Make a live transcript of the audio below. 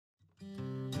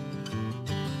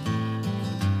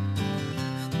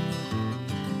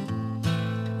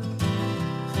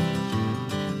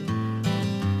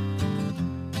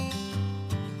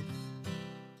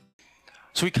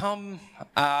So we come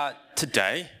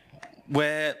today,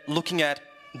 we're looking at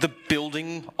the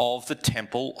building of the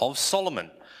Temple of Solomon.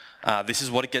 This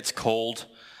is what it gets called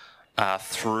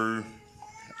through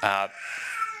a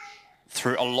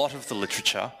lot of the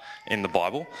literature in the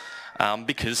Bible,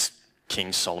 because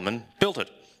King Solomon built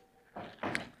it.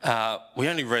 We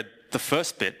only read the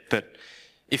first bit, but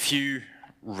if you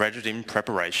read it in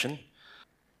preparation,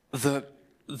 the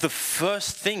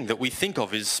first thing that we think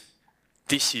of is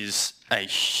this is a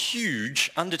huge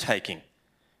undertaking.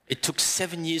 It took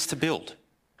 7 years to build.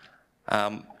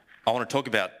 I want to talk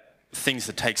about things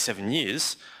that take 7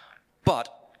 years, but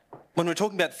when we're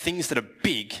talking about things that are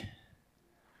big,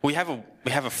 we have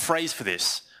a phrase for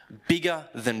this: bigger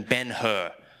than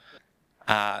Ben-Hur.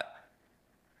 I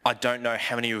don't know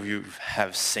how many of you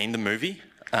have seen the movie.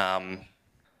 I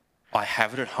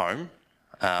have it at home.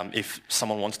 If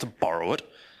someone wants to borrow it.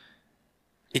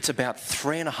 It's about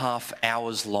 3.5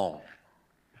 hours long.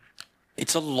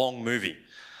 It's a long movie.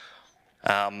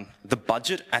 The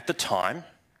budget at the time,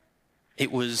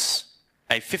 it was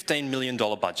a $15 million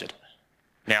budget.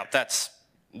 Now, that's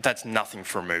nothing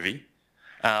for a movie,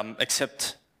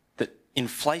 except that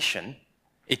inflation,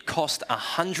 it cost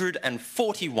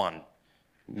 $141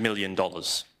 million.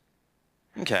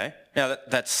 Okay, now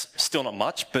that's still not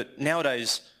much, but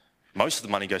nowadays, most of the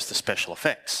money goes to special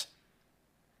effects.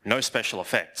 No special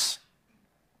effects.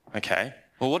 Okay,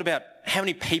 well, what about how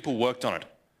many people worked on it?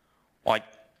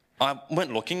 I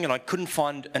went looking and I couldn't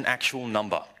find an actual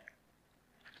number.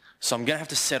 So I'm going to have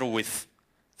to settle with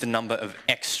the number of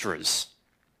extras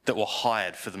that were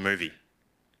hired for the movie.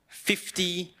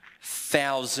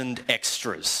 50,000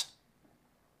 extras.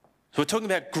 So we're talking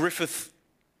about Griffith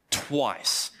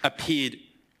twice appeared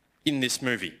in this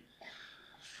movie.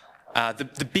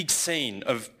 The big scene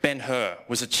of Ben-Hur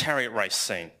was a chariot race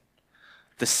scene.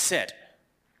 The set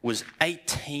was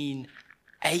 18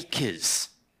 acres.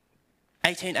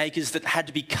 18 acres that had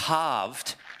to be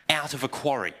carved out of a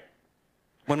quarry.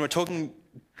 When we're talking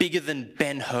bigger than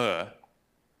Ben-Hur,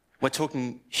 we're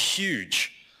talking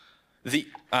huge.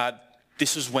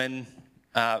 This was when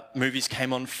movies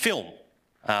came on film,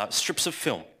 strips of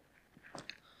film.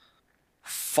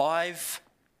 5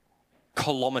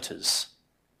 kilometres.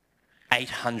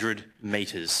 800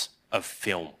 metres of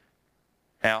film.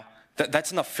 Now,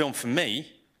 that's enough film for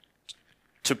me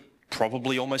to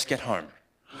probably almost get home.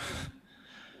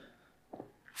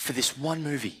 For this one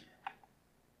movie,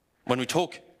 when we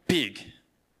talk big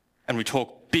and we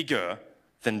talk bigger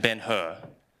than Ben-Hur,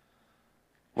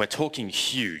 we're talking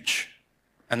huge.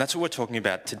 And that's what we're talking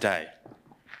about today.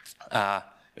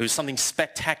 It was something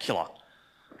spectacular,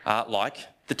 like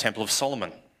the Temple of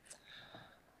Solomon,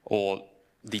 or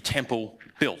the temple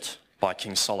built by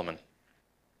King Solomon.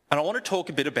 And I want to talk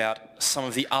a bit about some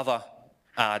of the other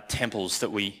temples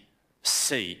that we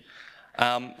see.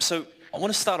 So I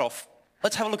want to start off,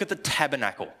 let's have a look at the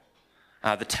tabernacle.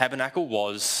 The tabernacle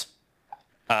was,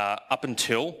 up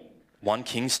until 1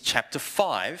 Kings chapter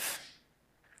 5,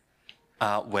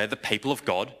 where the people of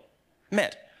God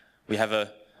met. We have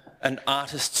an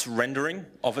artist's rendering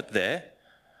of it there.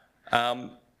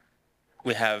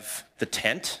 We have the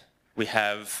tent. We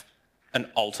have an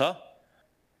altar.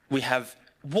 We have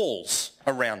walls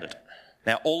around it.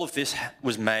 Now, all of this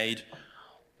was made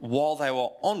while they were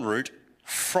en route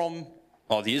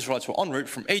the Israelites were en route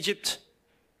from Egypt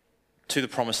to the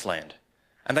Promised Land.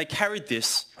 And they carried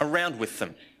this around with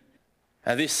them.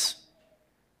 Now, this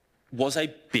was a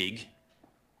big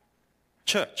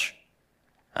church.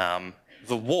 The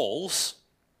walls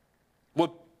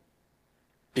were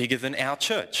bigger than our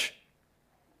church.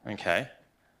 Okay.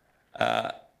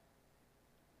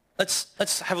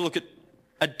 Let's have a look at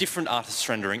a different artist's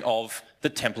rendering of the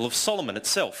Temple of Solomon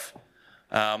itself.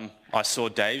 I saw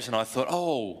Dave's and I thought,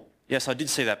 oh, yes, I did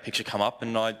see that picture come up,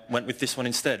 and I went with this one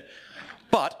instead.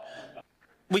 But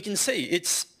we can see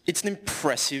it's an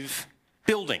impressive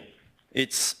building.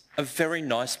 It's a very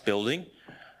nice building.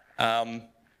 In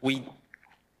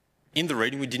the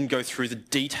reading, we didn't go through the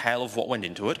detail of what went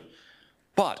into it,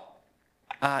 but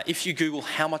if you Google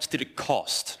how much did it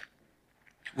cost,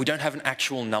 we don't have an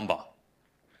actual number.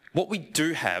 What we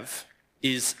do have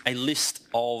is a list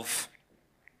of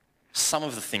some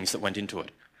of the things that went into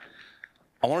it.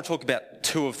 I want to talk about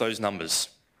 2 of those numbers.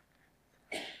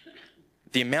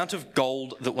 The amount of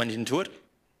gold that went into it,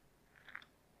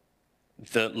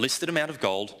 the listed amount of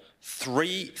gold,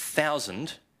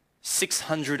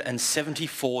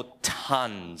 3,674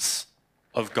 tons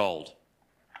of gold.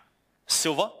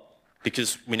 Silver,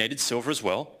 because we needed silver as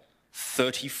well,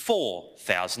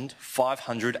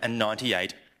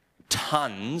 34,598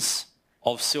 tons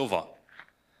of silver.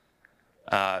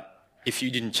 if you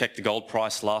didn't check the gold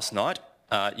price last night,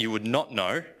 you would not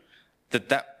know that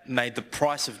that made the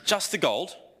price of just the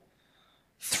gold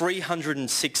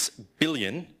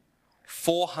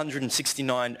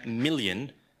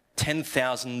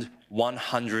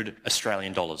 306,469,010,100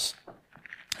 Australian dollars.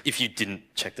 If you didn't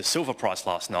check the silver price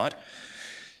last night,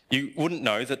 you wouldn't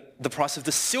know that the price of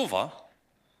the silver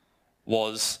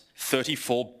was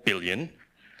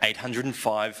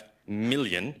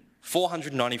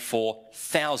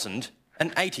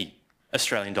 34,805,494,080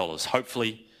 Australian dollars.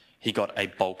 Hopefully he got a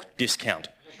bulk discount.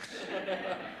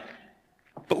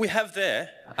 But we have there,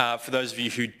 for those of you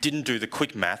who didn't do the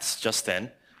quick maths just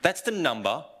then, that's the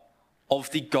number of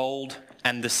the gold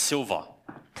and the silver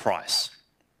price,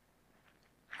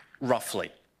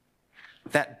 roughly.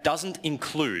 That doesn't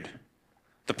include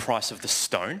the price of the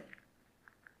stone.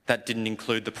 That didn't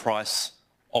include the price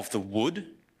of the wood.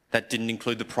 That didn't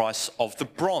include the price of the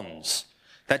bronze.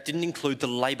 That didn't include the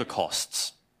labour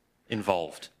costs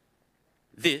involved.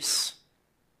 This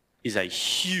is a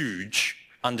huge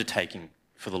undertaking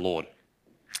for the Lord.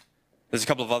 There's a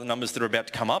couple of other numbers that are about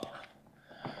to come up.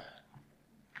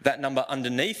 That number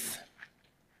underneath,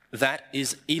 that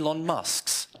is Elon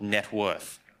Musk's net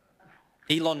worth.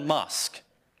 Elon Musk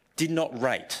did not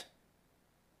rate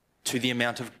to the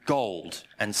amount of gold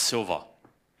and silver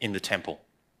in the temple.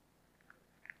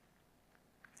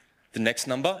 The next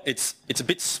number, it's a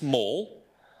bit small.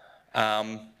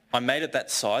 I made it that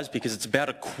size because it's about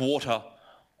a quarter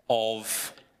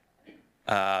of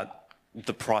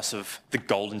the price of the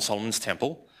gold in Solomon's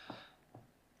temple.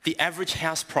 The average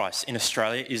house price in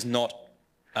Australia is not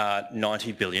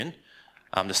 90 billion,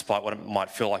 despite what it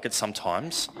might feel like it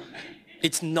sometimes.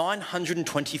 It's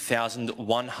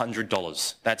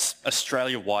 $920,100. That's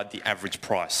Australia-wide the average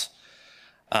price.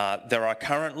 There are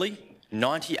currently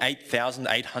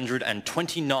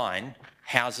 98,829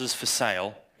 houses for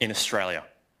sale in Australia.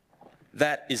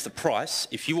 That is the price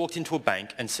if you walked into a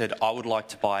bank and said, I would like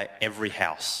to buy every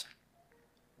house.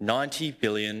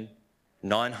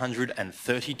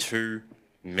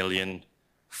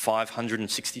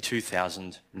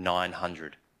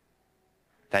 90,932,562,900.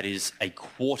 That is a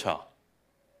quarter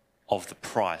of the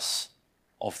price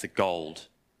of the gold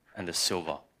and the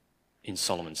silver in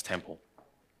Solomon's temple.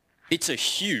 It's a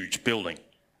huge building.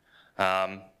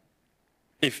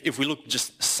 If we look at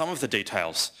just some of the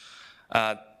details,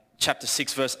 chapter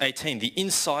 6, verse 18, the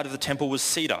inside of the temple was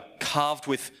cedar, carved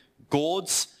with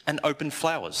gourds and open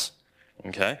flowers.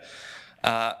 Okay?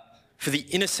 For the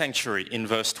inner sanctuary in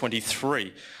verse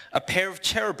 23, a pair of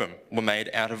cherubim were made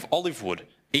out of olive wood.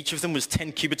 Each of them was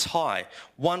 10 cubits high.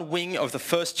 One wing of the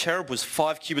first cherub was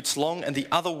 5 cubits long, and the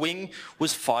other wing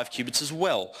was 5 cubits as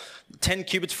well. 10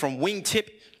 cubits from wingtip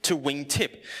to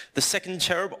wingtip. The second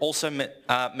cherub also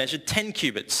measured 10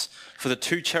 cubits, for the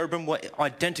two cherubim were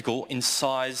identical in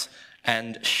size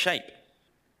and shape.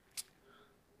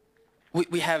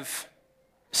 We have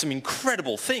some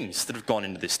incredible things that have gone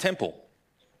into this temple.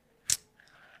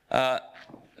 And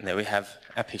there we have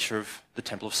our picture of the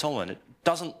Temple of Solomon. It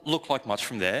doesn't look like much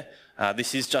from there.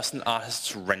 This is just an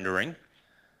artist's rendering.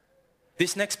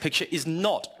 This next picture is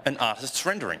not an artist's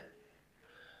rendering.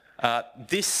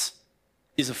 This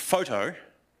is a photo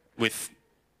with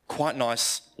quite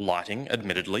nice lighting,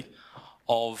 admittedly,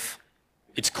 of,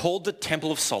 it's called the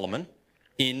Temple of Solomon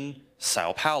in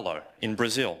Sao Paulo, in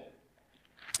Brazil.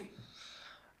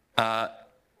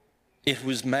 It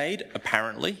was made,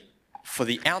 apparently, for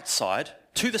the outside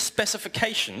to the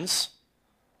specifications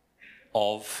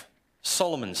of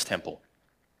Solomon's temple,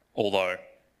 although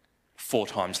 4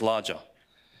 times larger.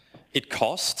 It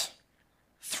cost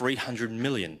 300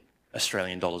 million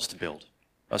Australian dollars to build.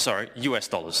 Oh, sorry, US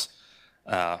dollars.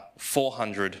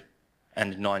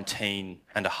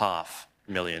 419.5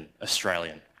 million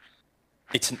Australian.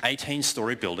 It's an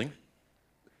 18-storey building,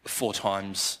 4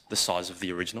 times the size of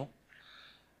the original.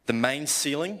 The main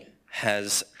ceiling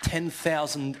has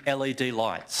 10,000 LED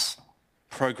lights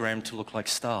programmed to look like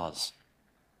stars.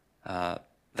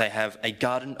 They have a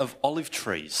garden of olive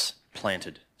trees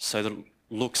planted so that it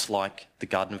looks like the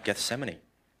Garden of Gethsemane.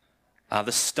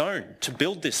 The stone to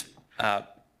build this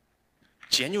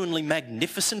genuinely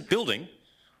magnificent building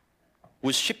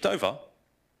was shipped over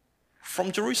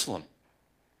from Jerusalem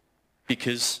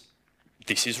because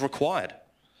this is required.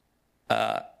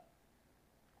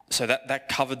 So that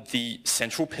covered the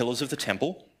central pillars of the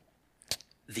temple,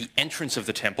 the entrance of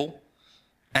the temple,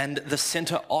 and the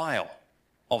center aisle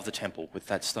of the temple with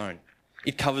that stone.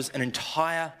 It covers an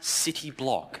entire city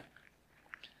block.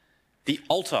 The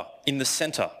altar in the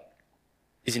center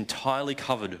is entirely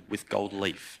covered with gold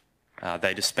leaf.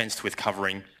 They dispensed with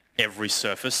covering every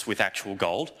surface with actual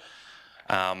gold.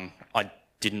 I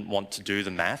didn't want to do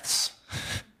the maths,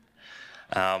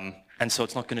 and so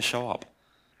it's not going to show up.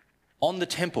 On the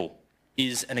temple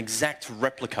is an exact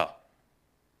replica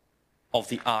of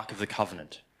the Ark of the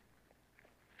Covenant.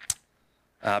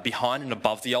 Behind and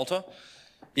above the altar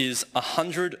is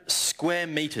 100 square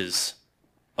metres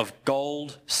of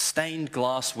gold stained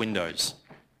glass windows,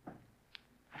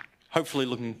 hopefully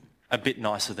looking a bit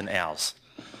nicer than ours.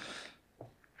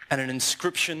 And an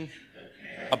inscription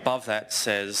above that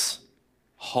says,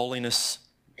 "Holiness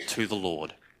to the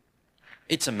Lord."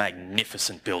 It's a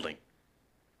magnificent building.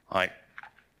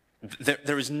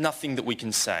 There is nothing that we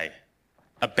can say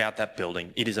about that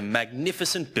building. It is a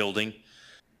magnificent building.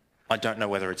 I don't know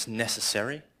whether it's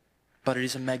necessary, but it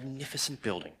is a magnificent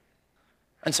building.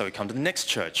 And so we come to the next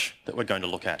church that we're going to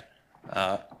look at.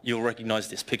 You'll recognise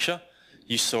this picture.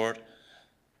 You saw it,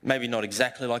 maybe not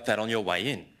exactly like that on your way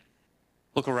in.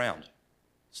 Look around.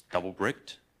 It's double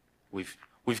bricked. We've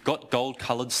got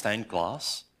gold-coloured stained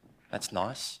glass. That's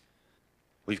nice.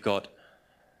 We've got,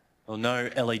 well, no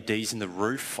LEDs in the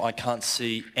roof. I can't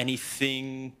see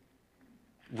anything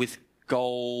with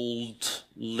gold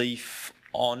leaf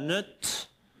on it.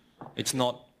 It's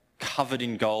not covered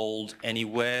in gold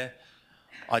anywhere.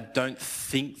 I don't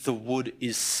think the wood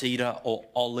is cedar or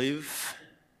olive.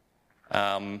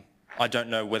 I don't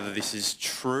know whether this is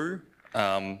true.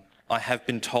 I have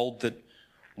been told that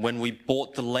when we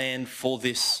bought the land for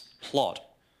this plot,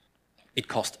 it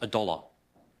cost $1.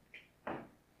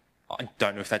 I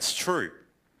don't know if that's true.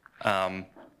 But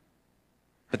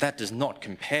that does not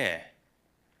compare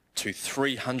to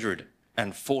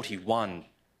 $341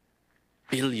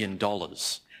 billion.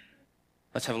 Let's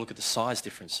have a look at the size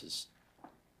differences.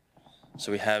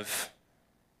 So we have,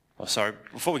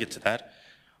 before we get to that,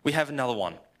 we have another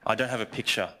one. I don't have a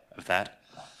picture of that.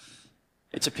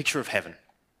 It's a picture of heaven.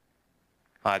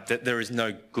 There is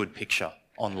no good picture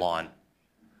online.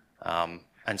 And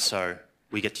so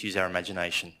we get to use our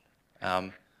imagination.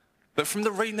 But from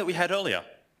the reading that we had earlier,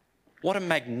 what a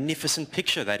magnificent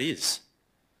picture that is.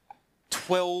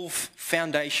 12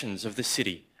 foundations of the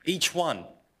city, each one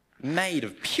made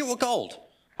of pure gold.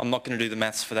 I'm not going to do the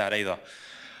maths for that either.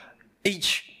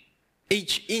 Each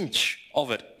inch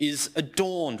of it is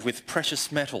adorned with precious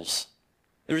metals.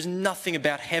 There is nothing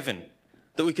about heaven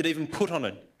that we could even put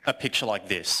on a picture like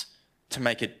this to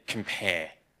make it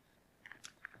compare.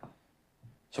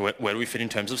 So where do we fit in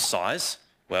terms of size?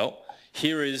 Well,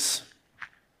 here is,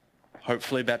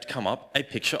 hopefully about to come up, a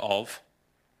picture of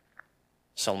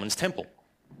Solomon's Temple.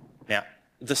 Now,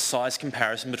 the size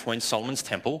comparison between Solomon's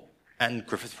Temple and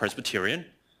Griffith Presbyterian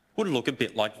would look a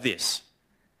bit like this.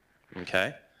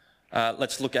 Okay,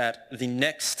 let's look at the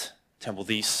next temple,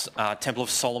 the Temple of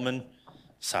Solomon,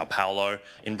 Sao Paulo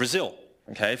in Brazil.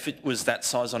 Okay, if it was that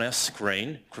size on our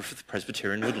screen, Griffith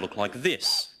Presbyterian would look like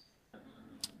this.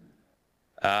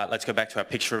 Let's go back to our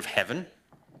picture of heaven.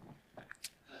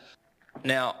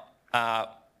 Now,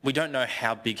 we don't know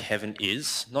how big heaven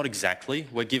is, not exactly.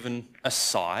 We're given a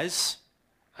size.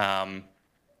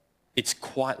 It's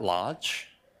quite large.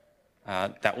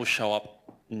 That will show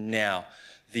up now.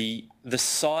 The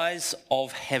size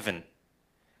of heaven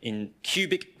in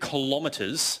cubic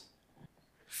kilometres,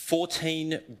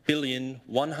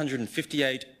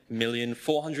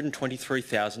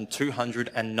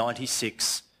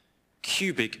 14,158,423,296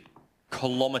 cubic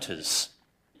kilometres.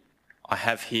 I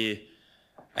have here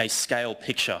a scale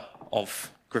picture of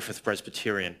Griffith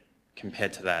Presbyterian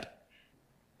compared to that.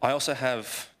 I also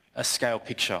have a scale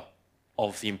picture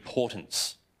of the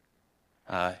importance.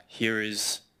 Here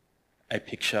is a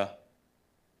picture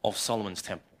of Solomon's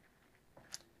Temple.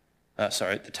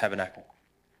 The tabernacle.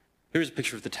 Here is a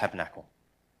picture of the tabernacle.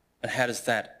 And how does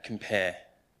that compare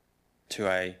to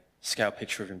a scale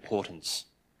picture of importance?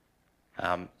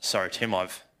 Sorry, Tim,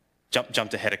 I've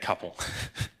jumped ahead a couple.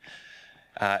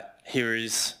 Here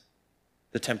is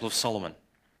the Temple of Solomon.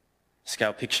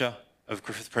 Scale picture of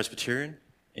Griffith Presbyterian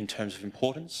in terms of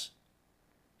importance.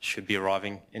 Should be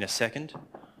arriving in a second.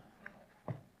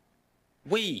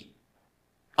 We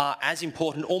are as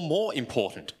important or more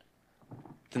important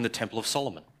than the Temple of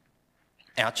Solomon.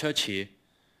 Our church here,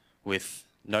 with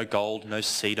no gold, no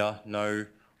cedar, no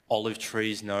olive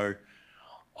trees, no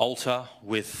altar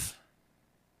with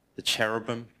the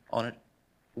cherubim on it,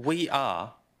 we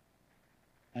are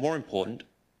more important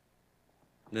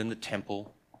than the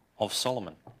Temple of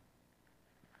Solomon.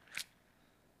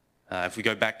 If we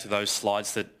go back to those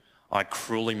slides that I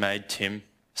cruelly made Tim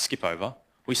skip over,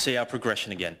 we see our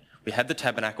progression again. We had the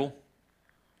tabernacle,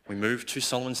 we moved to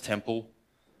Solomon's Temple.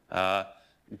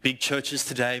 Big churches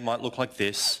today might look like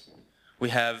this. We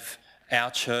have our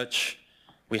church,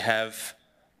 we have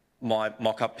my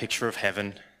mock-up picture of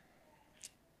heaven.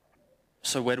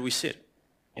 So where do we sit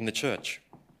in the church?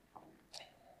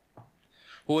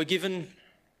 Well, we're given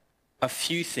a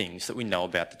few things that we know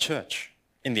about the church.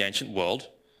 In the ancient world,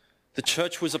 the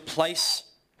church was a place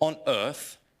on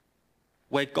earth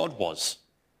where God was.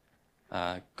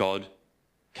 God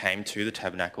came to the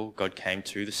tabernacle, God came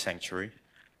to the sanctuary,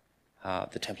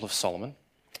 the Temple of Solomon,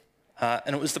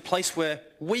 and it was the place where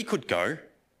we could go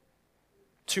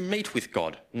to meet with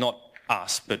God, not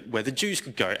us, but where the Jews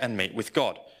could go and meet with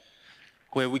God,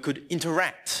 where we could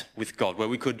interact with God, where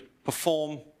we could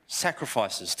perform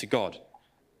sacrifices to God.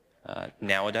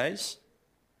 Nowadays,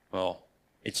 well,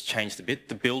 it's changed a bit.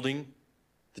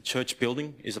 The church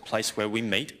building is a place where we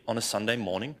meet on a Sunday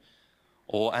morning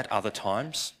or at other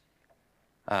times.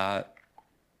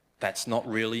 That's not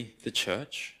really the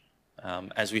church.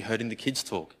 As we heard in the kids'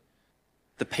 talk,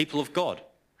 the people of God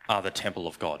are the temple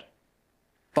of God.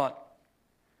 But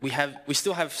we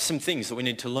still have some things that we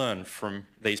need to learn from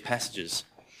these passages.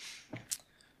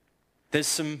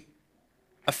 There's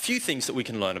a few things that we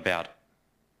can learn about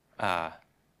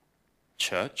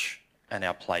church and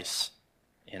our place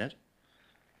in it.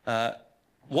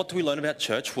 What do we learn about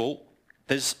church? Well,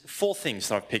 there's 4 things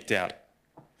that I've picked out.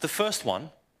 The first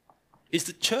one is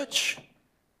that church,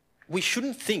 we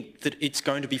shouldn't think that it's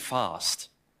going to be fast.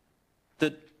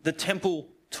 That the temple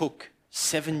took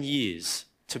 7 years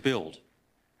to build.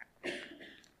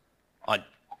 I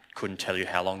couldn't tell you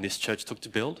how long this church took to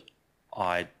build.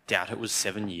 I doubt it was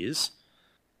 7 years.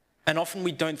 And often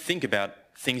we don't think about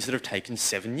things that have taken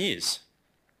 7 years.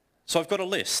 So I've got a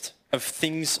list of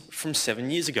things from 7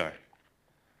 years ago.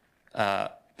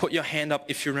 Put your hand up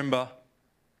if you remember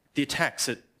the attacks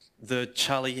at the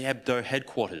Charlie Hebdo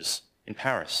headquarters in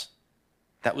Paris.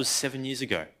 That was 7 years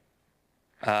ago.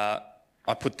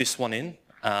 I put this one in.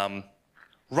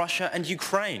 Russia and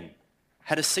Ukraine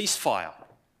had a ceasefire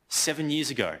 7 years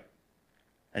ago,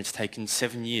 and it's taken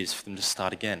 7 years for them to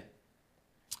start again.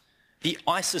 The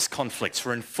ISIS conflicts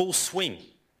were in full swing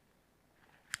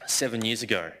 7 years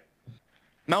ago.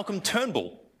 Malcolm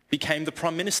Turnbull became the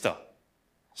Prime Minister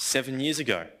 7 years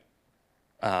ago.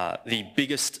 The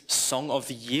biggest song of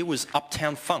the year was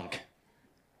Uptown Funk.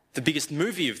 The biggest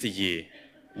movie of the year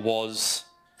was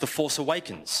The Force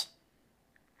Awakens.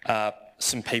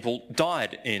 Some people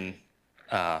died in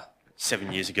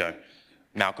 7 years ago.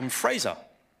 Malcolm Fraser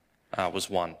was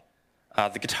one.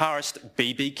 The guitarist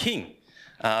B.B. King.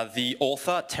 The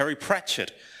author Terry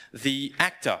Pratchett. The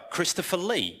actor Christopher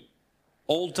Lee.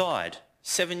 All died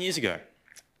 7 years ago.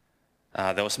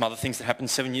 There were some other things that happened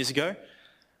 7 years ago.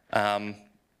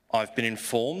 I've been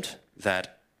informed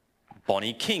that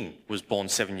Bonnie King was born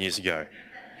 7 years ago.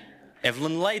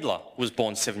 Evelyn Laidler was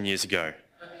born 7 years ago.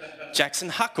 Jackson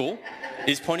Huckle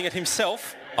is pointing at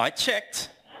himself. I checked.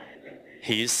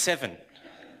 He is 7.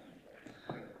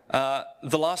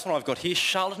 The last one I've got here,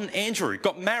 Charlotte and Andrew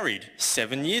got married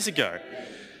 7 years ago.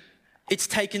 It's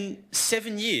taken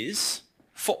 7 years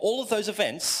for all of those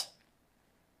events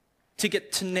to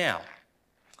get to now.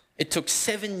 It took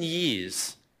 7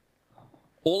 years.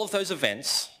 All of those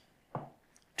events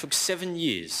took 7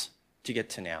 years to get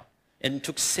to now. And it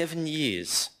took 7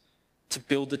 years to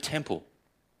build the temple.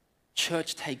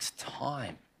 Church takes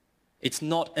time. It's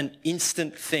not an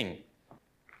instant thing.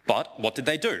 But what did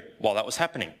they do while that was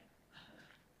happening?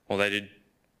 Well, they did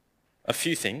a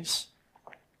few things.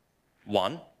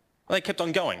 One, they kept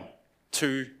on going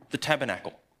to the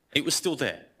tabernacle. It was still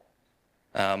there.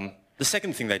 The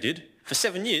second thing they did for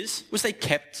 7 years was they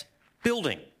kept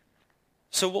building.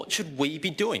 So what should we be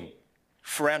doing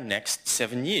for our next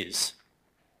 7 years?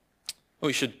 Well,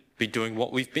 we should be doing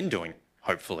what we've been doing,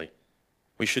 hopefully.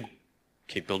 We should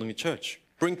keep building the church.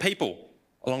 Bring people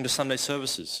along to Sunday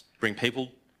services. Bring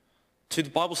people to the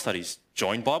Bible studies.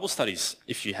 Join Bible studies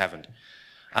if you haven't.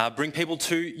 Bring people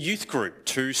to youth group,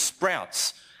 to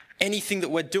Sprouts. Anything that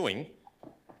we're doing,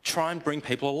 try and bring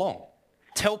people along.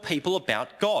 Tell people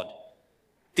about God.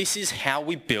 This is how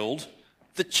we build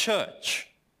the church.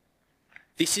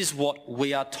 This is what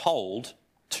we are told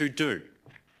to do.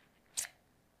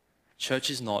 Church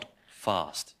is not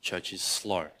fast. Church is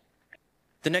slow.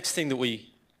 The next thing that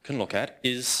we can look at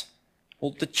is,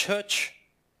 well, the church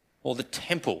or the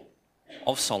temple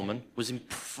of Solomon was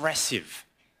impressive.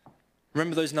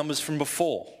 Remember those numbers from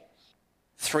before?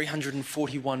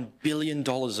 $341 billion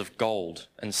of gold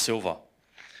and silver.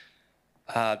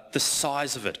 The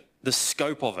size of it, the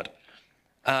scope of it.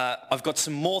 I've got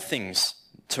some more things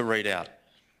to read out.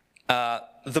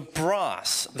 The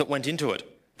brass that went into it,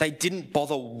 they didn't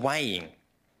bother weighing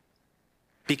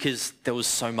because there was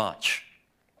so much.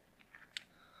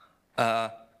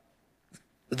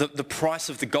 The price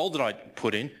of the gold that I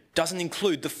put in doesn't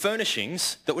include the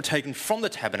furnishings that were taken from the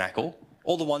tabernacle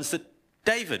all the ones that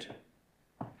David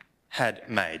had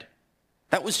made.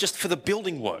 That was just for the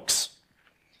building works.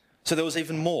 So there was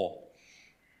even more.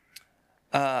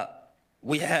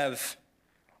 We have,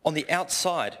 on the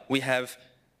outside, we have,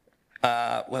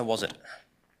 where was it?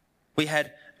 We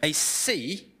had a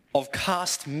sea of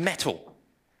cast metal.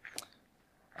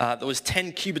 That was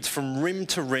 10 cubits from rim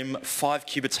to rim, 5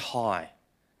 cubits high.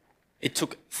 It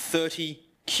took 30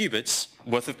 cubits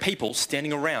worth of people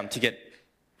standing around to get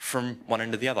from one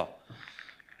end to the other.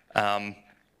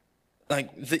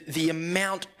 The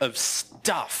amount of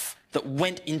stuff that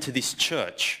went into this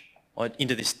church, or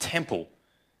into this temple,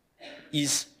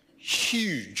 is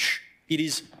huge. It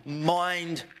is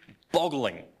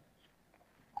mind-boggling.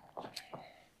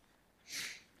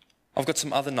 I've got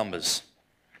some other numbers.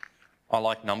 I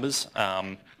like numbers.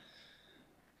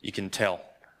 You can tell.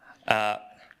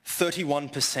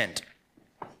 31%.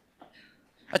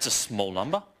 That's a small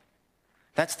number.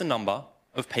 That's the number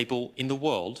of people in the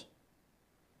world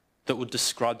that would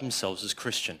describe themselves as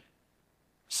Christian.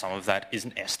 Some of that is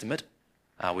an estimate.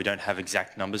 We don't have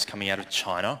exact numbers coming out of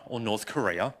China or North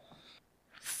Korea.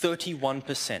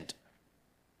 31%.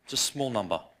 It's a small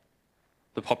number.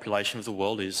 The population of the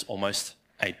world is almost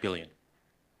 8 billion.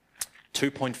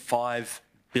 2.5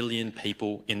 billion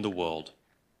people in the world.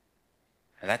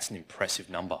 And that's an impressive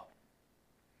number.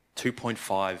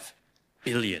 2.5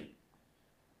 billion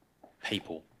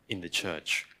people in the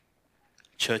church.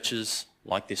 Churches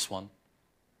like this one,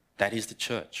 that is the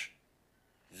church.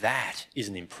 That is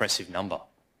an impressive number.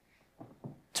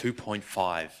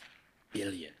 2.5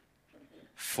 billion.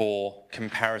 For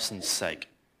comparison's sake,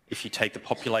 if you take the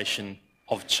population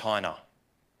of China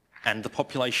and the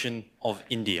population of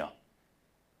India,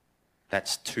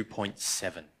 that's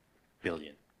 2.7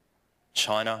 billion.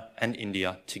 China and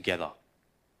India together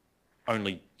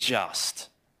only just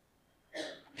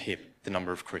hit the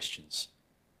number of Christians.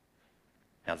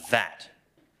 Now that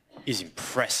is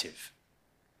impressive.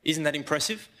 Isn't that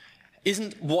impressive?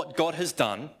 Isn't what God has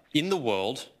done in the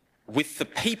world with the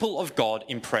people of God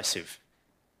impressive?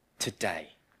 Today,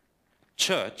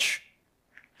 church,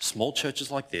 small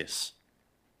churches like this,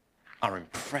 are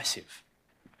impressive.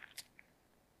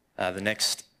 The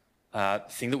next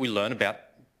thing that we learn about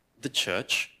the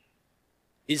church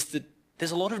is that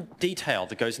there's a lot of detail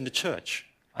that goes into church.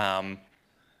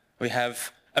 We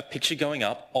have a picture going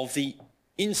up of the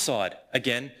inside.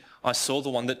 Again, I saw the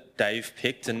one that Dave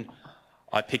picked and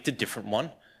I picked a different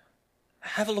one.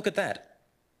 Have a look at that.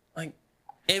 Like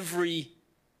every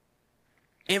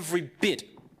bit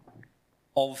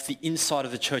of the inside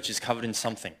of the church is covered in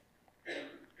something.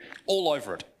 All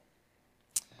over it.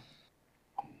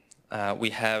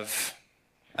 We have,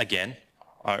 again,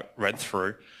 I read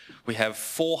through, we have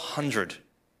 400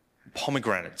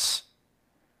 pomegranates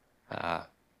that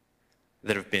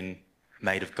have been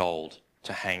made of gold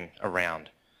to hang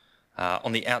around.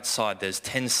 On the outside, there's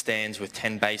 10 stands with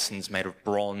 10 basins made of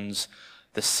bronze,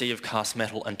 the sea of cast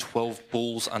metal, and 12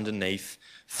 bulls underneath,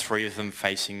 3 of them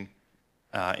facing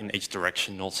in each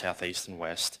direction, north, south, east, and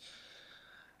west.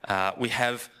 We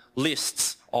have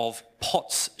lists of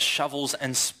pots, shovels,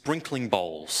 and sprinkling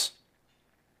bowls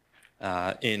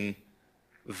in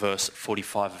verse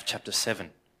 45 of chapter 7.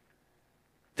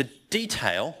 The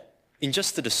detail in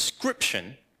just the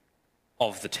description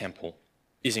of the temple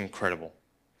is incredible.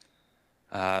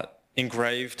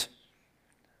 Engraved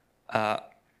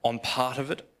on part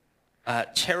of it,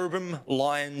 cherubim,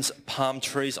 lions, palm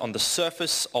trees on the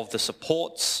surface of the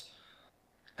supports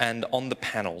and on the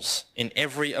panels in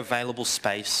every available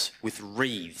space with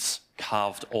wreaths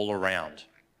carved all around.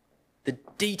 The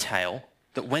detail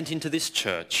that went into this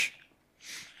church,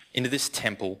 into this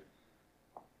temple,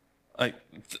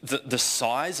 the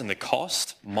size and the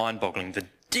cost, mind-boggling. The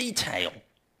detail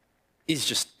is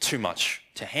just too much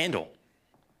to handle.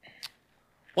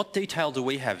 What detail do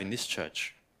we have in this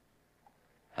church?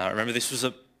 Remember, this was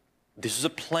a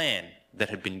plan that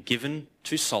had been given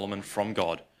to Solomon from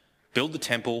God. Build the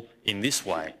temple in this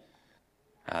way.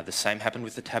 The same happened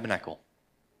with the tabernacle.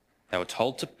 They were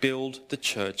told to build the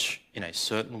church in a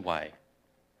certain way,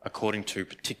 according to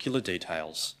particular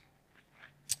details.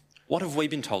 What have we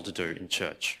been told to do in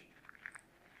church?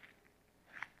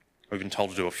 We've been told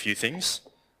to do a few things.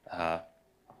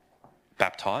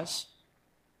 Baptize,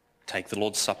 take the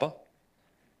Lord's Supper.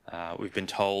 We've been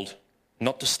told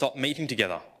not to stop meeting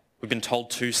together. We've been told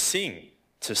to sing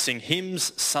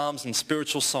hymns, psalms, and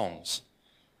spiritual songs.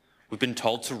 We've been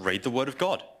told to read the Word of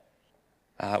God.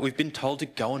 We've been told to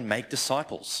go and make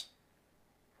disciples.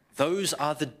 Those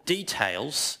are the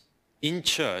details in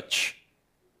church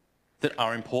that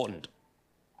are important.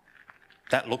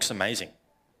 That looks amazing.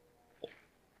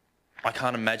 I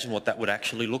can't imagine what that would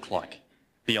actually look like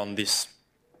beyond this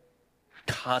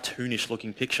cartoonish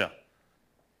looking picture.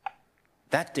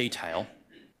 That detail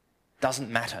doesn't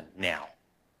matter now.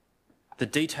 The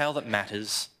detail that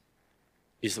matters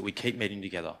is that we keep meeting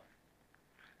together,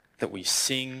 that we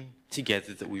sing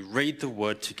together, that we read the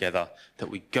word together, that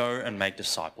we go and make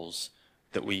disciples,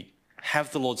 that we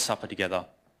have the Lord's Supper together,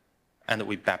 and that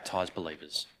we baptize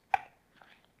believers.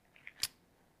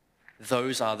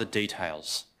 Those are the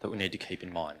details that we need to keep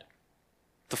in mind.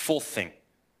 The fourth thing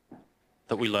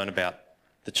that we learn about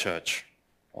the church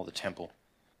or the temple,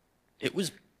 it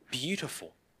was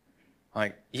beautiful.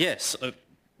 Yes,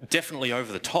 definitely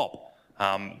over the top,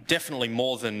 definitely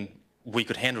more than we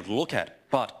could handle to look at,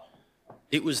 but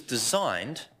it was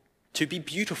designed to be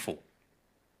beautiful.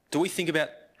 Do we think about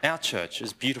our church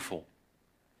as beautiful?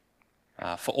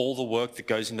 For all the work that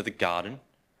goes into the garden,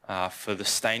 for the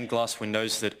stained glass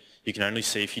windows that you can only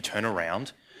see if you turn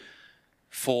around,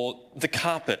 for the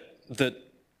carpet that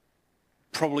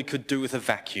probably could do with a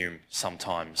vacuum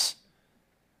sometimes,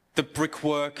 the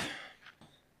brickwork,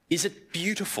 is it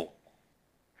beautiful?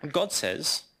 And God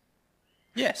says,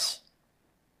 yes.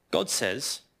 God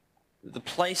says, the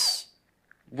place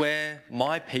where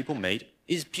my people meet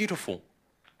is beautiful.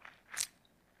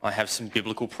 I have some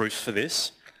biblical proofs for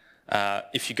this.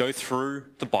 If you go through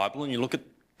the Bible and you look at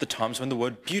the times when the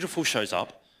word beautiful shows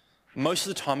up, most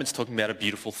of the time it's talking about a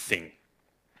beautiful thing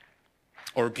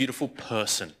or a beautiful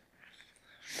person.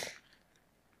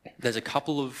 There's a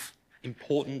couple of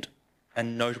important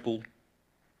and notable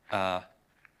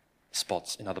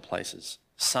spots in other places.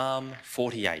 Psalm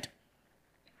 48,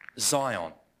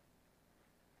 Zion,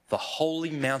 the holy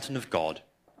mountain of God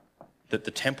that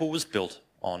the temple was built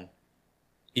on,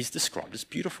 is described as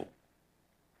beautiful.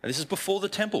 And this is before the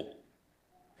temple.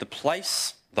 The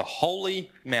place, the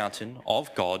holy mountain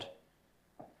of God,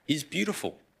 is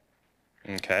beautiful.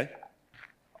 Okay.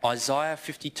 Isaiah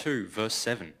 52, verse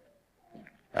 7.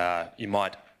 You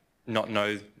might not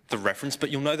know the reference,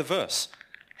 but you'll know the verse.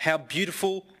 How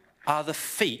beautiful are the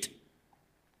feet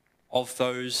of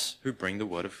those who bring the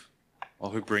word of, or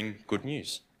who bring good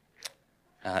news.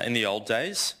 In the old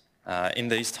days, in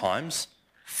these times,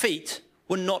 feet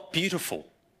were not beautiful.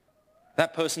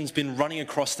 That person's been running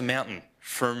across the mountain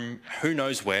from who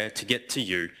knows where to get to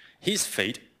you. His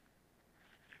feet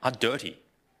are dirty.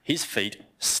 His feet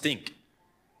stink.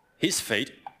 His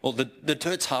feet, well, the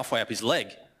dirt's halfway up his leg.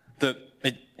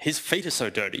 His feet are so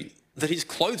dirty that his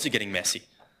clothes are getting messy.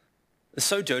 They're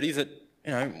so dirty that,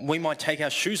 we might take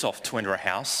our shoes off to enter a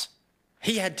house.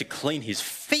 He had to clean his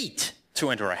feet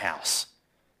to enter a house.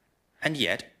 And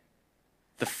yet,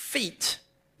 the feet,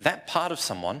 that part of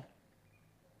someone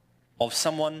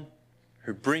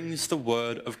who brings the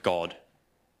word of God,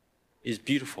 is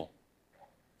beautiful.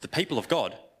 The people of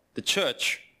God, the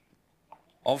church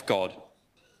of God,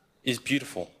 is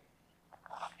beautiful.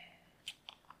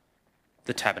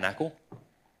 The tabernacle,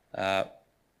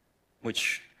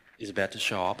 which is about to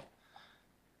show up,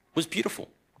 was beautiful.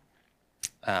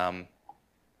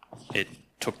 It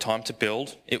took time to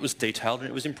build, it was detailed, and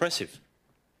it was impressive.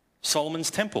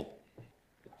 Solomon's temple,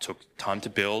 it took time to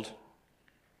build,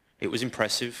 it was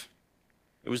impressive,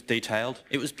 it was detailed,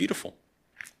 it was beautiful.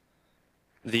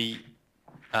 The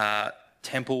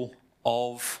temple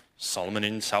of Solomon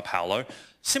in Sao Paulo,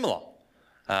 similar.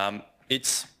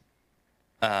 It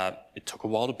took a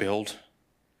while to build,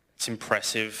 it's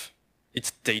impressive,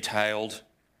 it's detailed,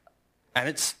 and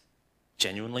it's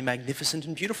genuinely magnificent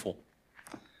and beautiful.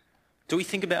 Do we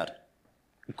think about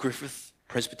Griffith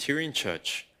Presbyterian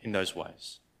Church in those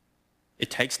ways? It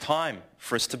takes time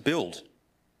for us to build.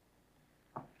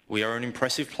 We are an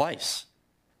impressive place,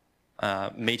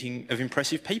 meeting of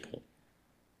impressive people.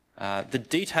 The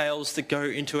details that go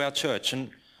into our church,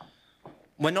 and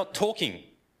we're not talking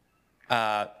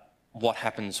what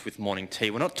happens with morning tea.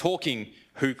 We're not talking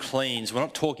who cleans. We're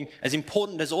not talking, as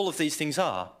important as all of these things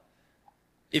are,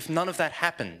 if none of that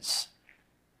happens,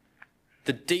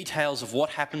 the details of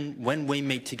what happened when we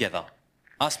meet together,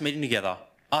 us meeting together,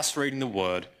 us reading the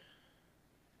word,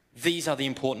 these are the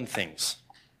important things.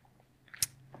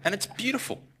 And it's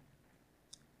beautiful.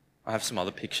 I have some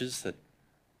other pictures that,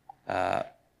 I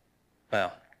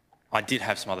did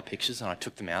have some other pictures and I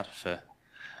took them out for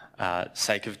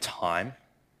sake of time.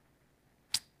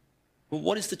 Well,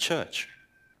 what is the church?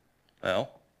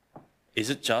 Well, is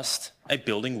it just a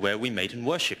building where we meet and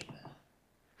worship?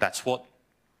 That's what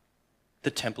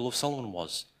the Temple of Solomon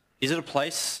was. Is it a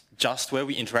place just where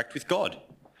we interact with God?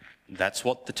 That's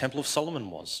what the Temple of Solomon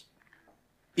was.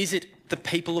 Is it the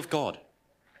people of God?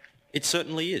 It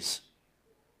certainly is.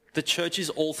 The church is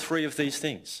all three of these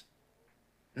things.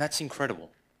 And that's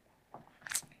incredible.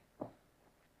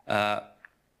 I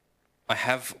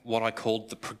have what I called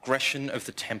the progression of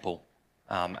the temple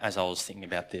as I was thinking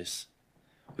about this.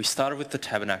 We started with the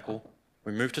tabernacle,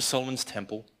 we moved to Solomon's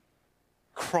temple.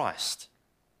 Christ,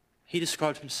 he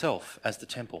described himself as the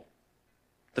temple.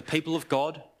 The people of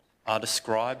God are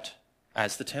described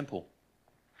as the temple.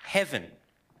 Heaven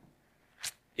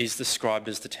is described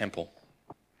as the temple.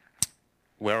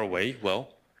 Where are we?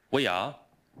 Well, we are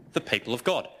the people of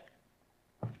God.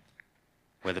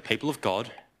 We're the people of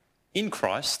God in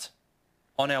Christ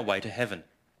on our way to heaven.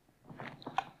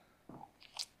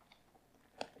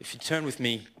 If you turn with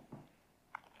me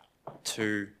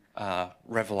to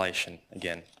Revelation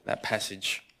again, that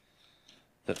passage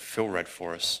that Phil read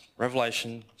for us.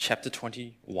 Revelation chapter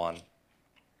 21.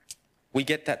 We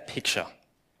get that picture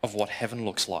of what heaven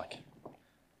looks like.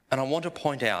 And I want to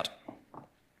point out,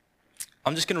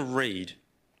 I'm just going to read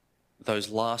those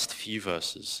last few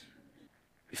verses.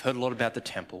 You've heard a lot about the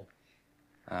temple.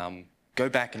 Go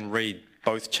back and read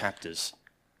both chapters.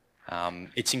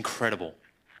 It's incredible.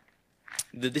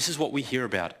 This is what we hear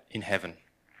about in heaven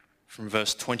from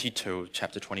verse 22 of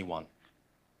chapter 21.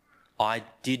 I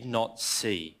did not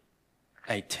see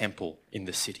a temple in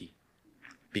the city,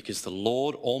 because the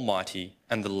Lord Almighty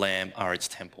and the Lamb are its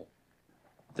temple.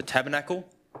 The tabernacle,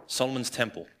 Solomon's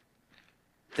temple,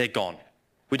 they're gone.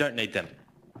 We don't need them.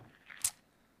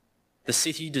 The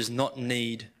city does not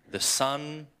need the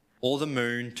sun or the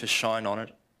moon to shine on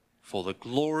it, for the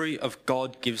glory of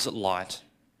God gives it light,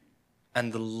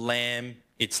 and the Lamb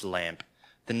its lamp.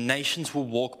 The nations will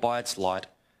walk by its light,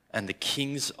 and the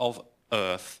kings of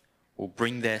earth will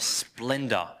bring their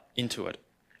splendour into it.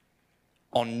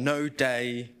 On no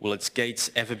day will its gates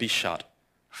ever be shut,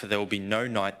 for there will be no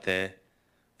night there.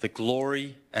 The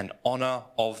glory and honour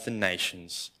of the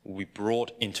nations will be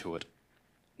brought into it.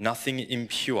 Nothing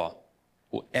impure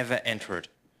will ever enter it,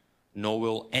 nor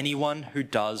will anyone who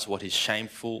does what is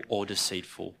shameful or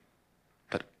deceitful,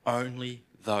 but only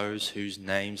those whose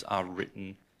names are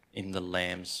written in the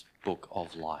Lamb's book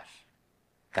of life.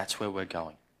 That's where we're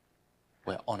going.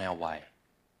 We're on our way.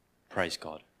 Praise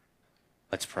God.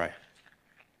 Let's pray.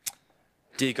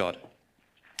 Dear God,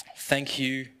 thank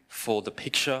you for the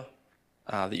picture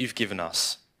that you've given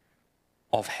us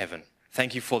of heaven.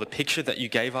 Thank you for the picture that you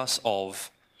gave us of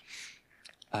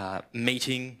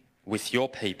meeting with your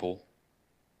people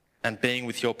and being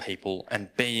with your people and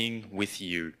being with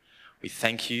you. We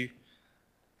thank you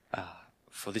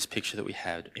for this picture that we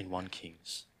had in 1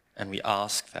 Kings, and we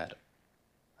ask that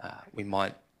we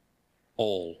might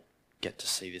all get to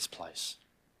see this place.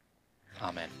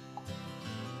 Amen.